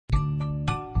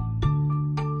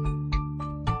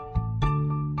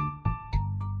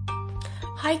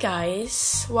Hi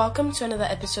guys, welcome to another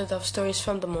episode of Stories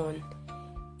from the Moon.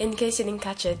 In case you didn't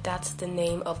catch it, that's the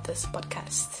name of this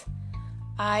podcast.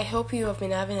 I hope you have been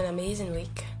having an amazing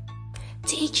week.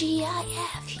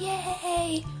 TGIF,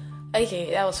 yay!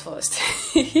 Okay, that was first.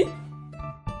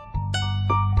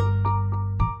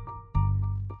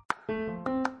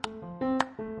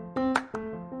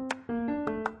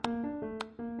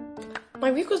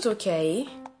 My week was okay.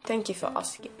 Thank you for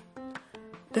asking.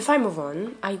 Before I move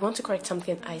on, I want to correct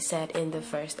something I said in the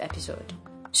first episode.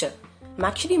 So, I'm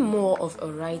actually more of a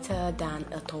writer than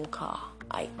a talker.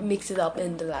 I mixed it up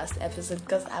in the last episode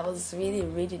because I was really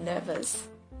nervous.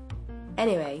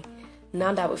 Anyway,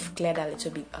 now that we've cleared a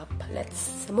little bit up,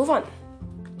 let's move on.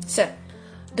 So,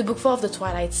 the book 4 of the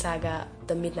Twilight Saga,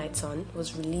 The Midnight Sun,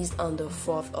 was released on the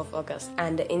 4th of August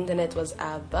and the internet was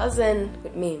buzzing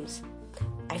with memes.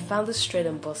 I found this straight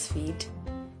on BuzzFeed.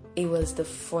 It was the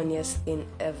funniest thing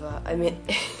ever. I mean,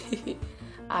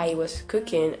 I was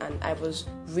cooking and I was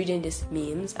reading these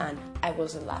memes and I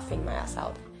was laughing my ass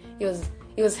out. It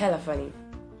was hella funny.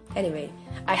 Anyway,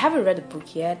 I haven't read the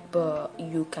book yet, but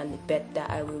you can bet that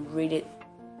I will read it.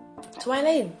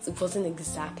 Twilight wasn't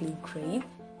exactly great.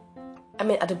 I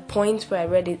mean, at the point where I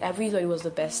read it, I really thought it was the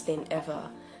best thing ever.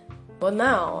 But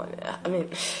now, I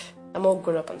mean, I'm all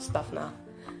grown up and stuff now.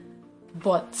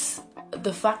 But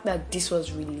the fact that this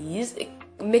was released, it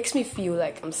makes me feel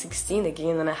like I'm 16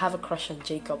 again and I have a crush on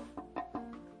Jacob.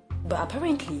 But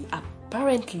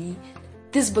apparently,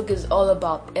 this book is all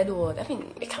about Edward. I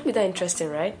mean, it can't be that interesting,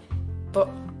 right? But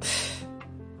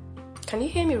can you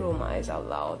hear me roll my eyes out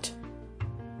loud?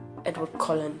 Edward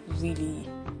Cullen, really.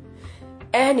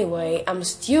 Anyway, I'm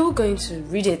still going to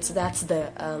read it. That's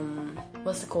the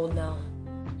what's it called now?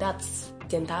 That's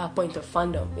the entire point of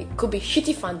fandom. It could be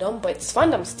shitty fandom, but it's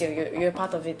fandom still. You're a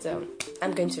part of it.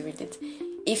 I'm going to read it.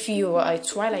 If you are a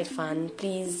Twilight fan,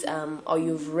 please, or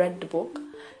you've read the book,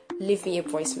 leave me a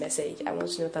voice message. I want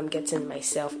to know what I'm getting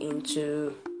myself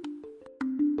into.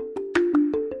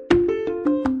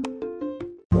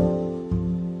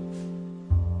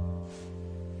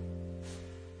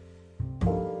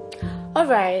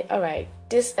 Alright.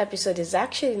 This episode is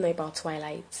actually not about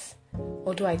Twilight.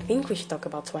 Although I think we should talk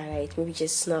about Twilight, maybe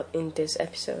just not in this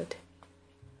episode.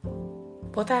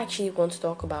 What I actually want to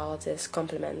talk about is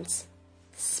compliments.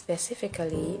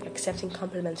 Specifically, accepting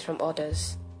compliments from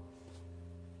others.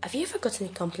 Have you ever gotten a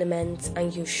compliment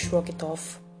and you shrug it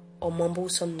off or mumble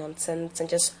some nonsense and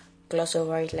just gloss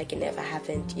over it like it never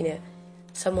happened? You know,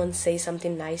 someone says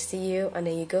something nice to you and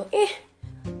then you go,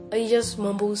 or you just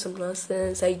mumble some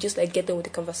nonsense, or you just like get on with the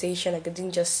conversation, like they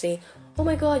didn't just say, oh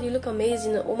my god, you look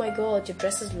amazing, oh my god, your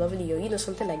dress is lovely, or you know,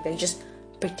 something like that. You just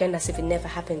pretend as if it never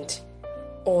happened.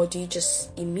 Or do you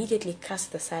just immediately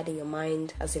cast it aside in your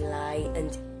mind as a lie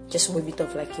and just wave it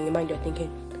off? Like in your mind you're thinking,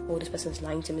 oh, this person's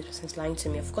lying to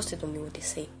me, of course they don't mean what they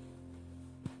say.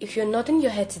 If you're nodding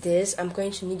your head to this, I'm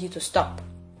going to need you to stop.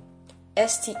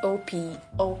 STOP,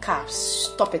 all caps,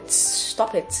 stop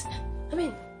it. I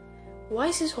mean, why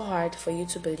is it so hard for you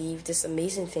to believe these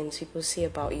amazing things people say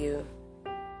about you?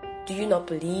 Do you not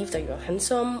believe that you're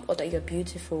handsome, or that you're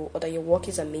beautiful, or that your work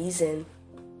is amazing?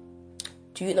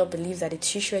 Do you not believe that the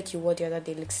t-shirt you wore the other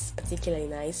day looks particularly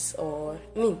nice? Or,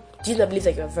 do you not believe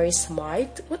that you're very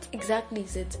smart? What exactly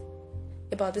is it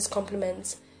about these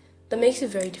compliments that makes it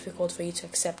very difficult for you to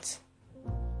accept?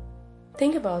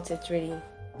 Think about it, really.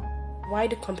 Why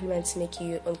do compliments make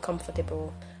you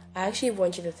uncomfortable? I actually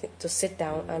want you to sit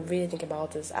down and really think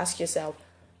about this. Ask yourself,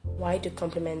 why do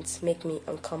compliments make me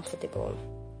uncomfortable?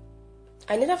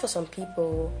 I know that for some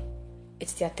people,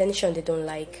 it's the attention they don't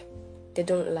like. They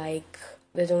don't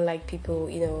like people,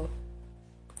 you know,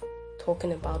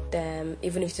 talking about them,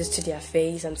 even if it's just to their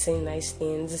face and saying nice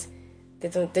things.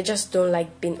 They just don't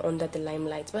like being under the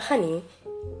limelight. But honey,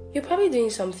 you're probably doing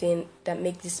something that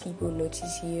makes these people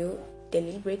notice you,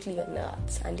 deliberately or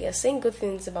not, and they are saying good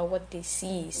things about what they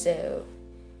see. So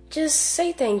just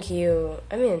say thank you.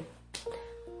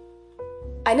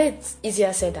 I know it's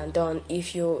easier said than done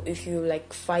if you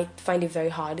like find it very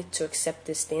hard to accept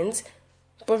these things,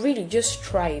 but really just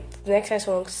try it. The next time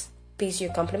someone pays you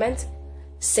a compliment,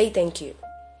 say thank you.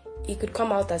 It could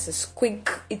come out as a squeak,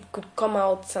 it could come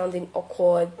out sounding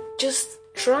awkward. Just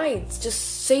try it.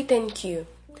 Just say thank you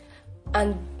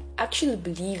and actually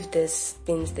believe these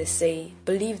things they say.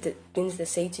 Believe the things they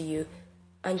say to you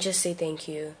and just say thank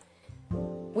you.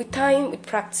 With time, with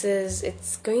practice,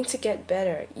 it's going to get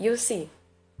better. You'll see.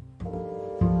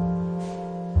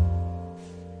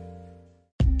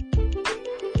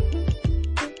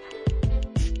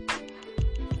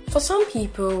 For some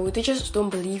people, they just don't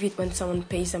believe it when someone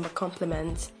pays them a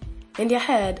compliment. In their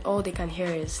head, all they can hear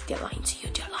is, they're lying to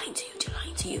you, they're lying to you, they're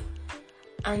lying to you.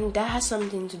 And that has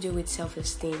something to do with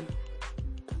self-esteem.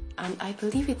 And I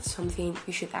believe it's something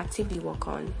you should actively work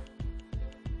on.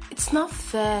 It's not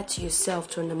fair to yourself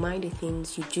to undermine the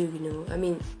things you do, I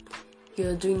mean,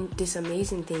 you're doing these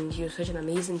amazing things, you're such an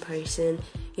amazing person,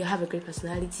 you have a great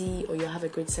personality, or you have a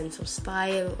great sense of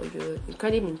style, or you're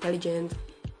incredibly intelligent,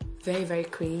 very, very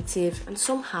creative, and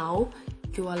somehow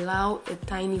you allow a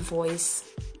tiny voice,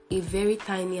 a very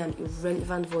tiny and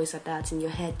irrelevant voice at that in your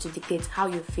head to dictate how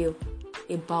you feel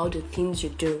about the things you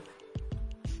do.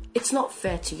 It's not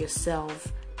fair to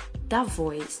yourself. That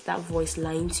voice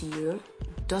lying to you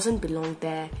doesn't belong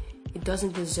there. It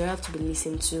doesn't deserve to be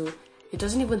listened to. It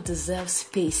doesn't even deserve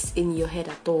space in your head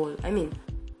at all. I mean,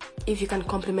 if you can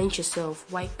compliment yourself,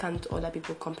 why can't other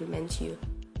people compliment you?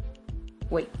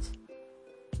 Wait,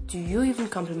 do you even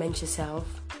compliment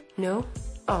yourself? No?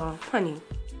 Oh, honey,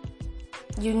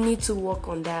 you need to work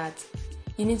on that.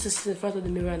 You need to sit in front of the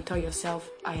mirror and tell yourself,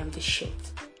 I am the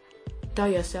shit. Tell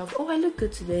yourself, oh, I look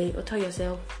good today. Or tell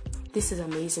yourself, this is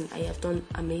amazing. I have done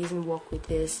amazing work with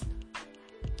this.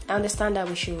 I understand that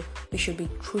we should be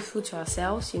truthful to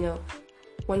ourselves,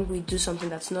 When we do something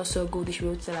that's not so good, we should be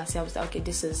able to tell ourselves that, okay,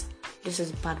 this is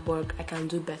bad work. I can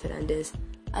do better than this.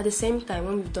 At the same time,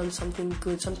 when we've done something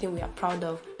good, something we are proud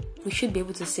of, we should be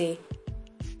able to say,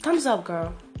 thumbs up,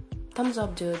 girl. Thumbs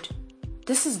up, dude.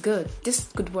 This is good. This is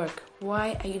good work.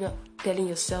 Why are you not telling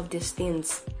yourself these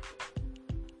things?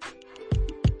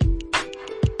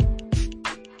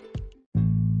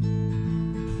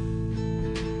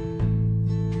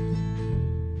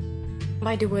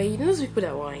 By the way, those people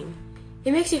that whine,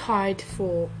 it makes it hard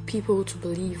for people to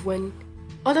believe when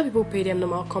other people pay them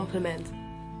normal compliment.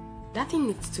 That thing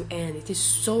needs to end. It is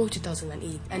so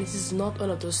 2008, and it is not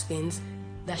one of those things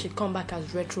that should come back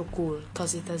as retro cool,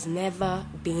 because it has never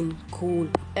been cool,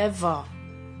 ever.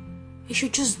 It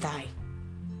should just die.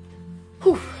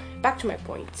 Whew, back to my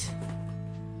point.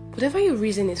 Whatever your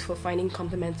reason is for finding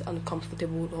compliments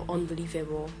uncomfortable or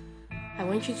unbelievable, I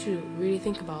want you to really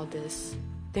think about this.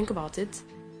 Think about it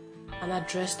and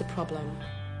address the problem.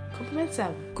 Compliments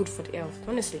are good for the health,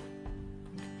 honestly.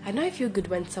 I know I feel good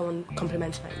when someone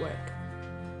compliments my work.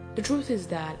 The truth is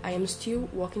that I am still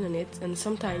working on it, and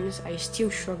sometimes I still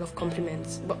shrug off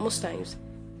compliments, but most times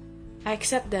I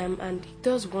accept them, and it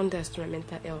does wonders to my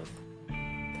mental health.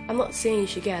 I'm not saying you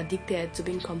should get addicted to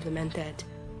being complimented,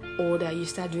 or that you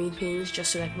start doing things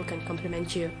just so that people can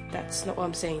compliment you. That's not what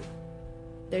I'm saying.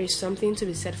 There is something to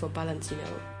be said for balance,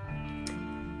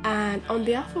 And on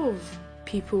behalf of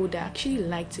people that actually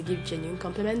like to give genuine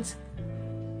compliments,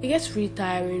 it gets really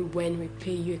tiring when we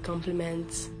pay you a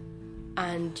compliment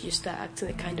and you start acting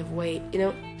a kind of way,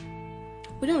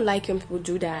 We don't like when people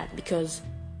do that because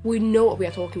we know what we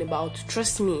are talking about,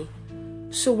 trust me.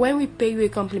 So when we pay you a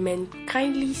compliment,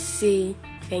 kindly say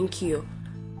thank you,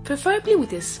 preferably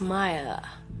with a smile.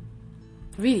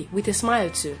 Really, with a smile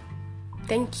too.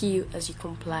 Thank you as you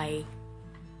comply.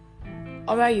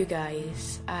 Alright, you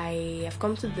guys, I have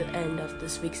come to the end of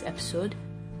this week's episode.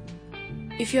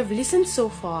 If you have listened so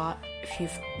far, if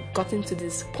you've gotten to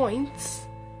this point,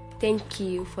 thank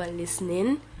you for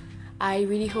listening. I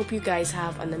really hope you guys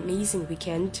have an amazing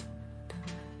weekend.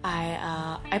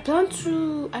 I plan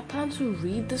to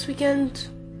read this weekend,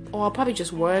 or I'll probably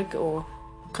just work or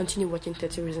continue watching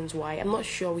 30 Reasons Why. I'm not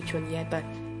sure which one yet, but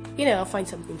I'll find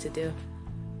something to do.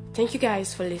 Thank you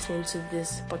guys for listening to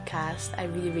this podcast. I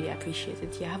really, really appreciate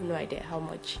it. You have no idea how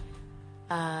much.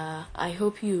 I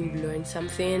hope you learned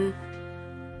something.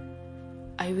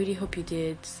 I really hope you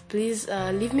did. Please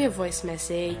leave me a voice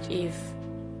message if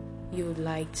you would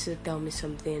like to tell me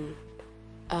something.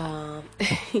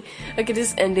 Okay,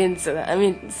 this is ending. So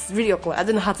it's really awkward. I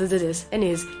don't know how to do this.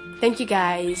 Anyways, thank you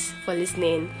guys for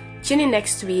listening. Tune in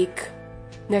next week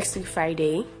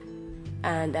Friday,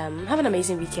 and have an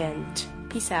amazing weekend.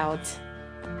 Peace out.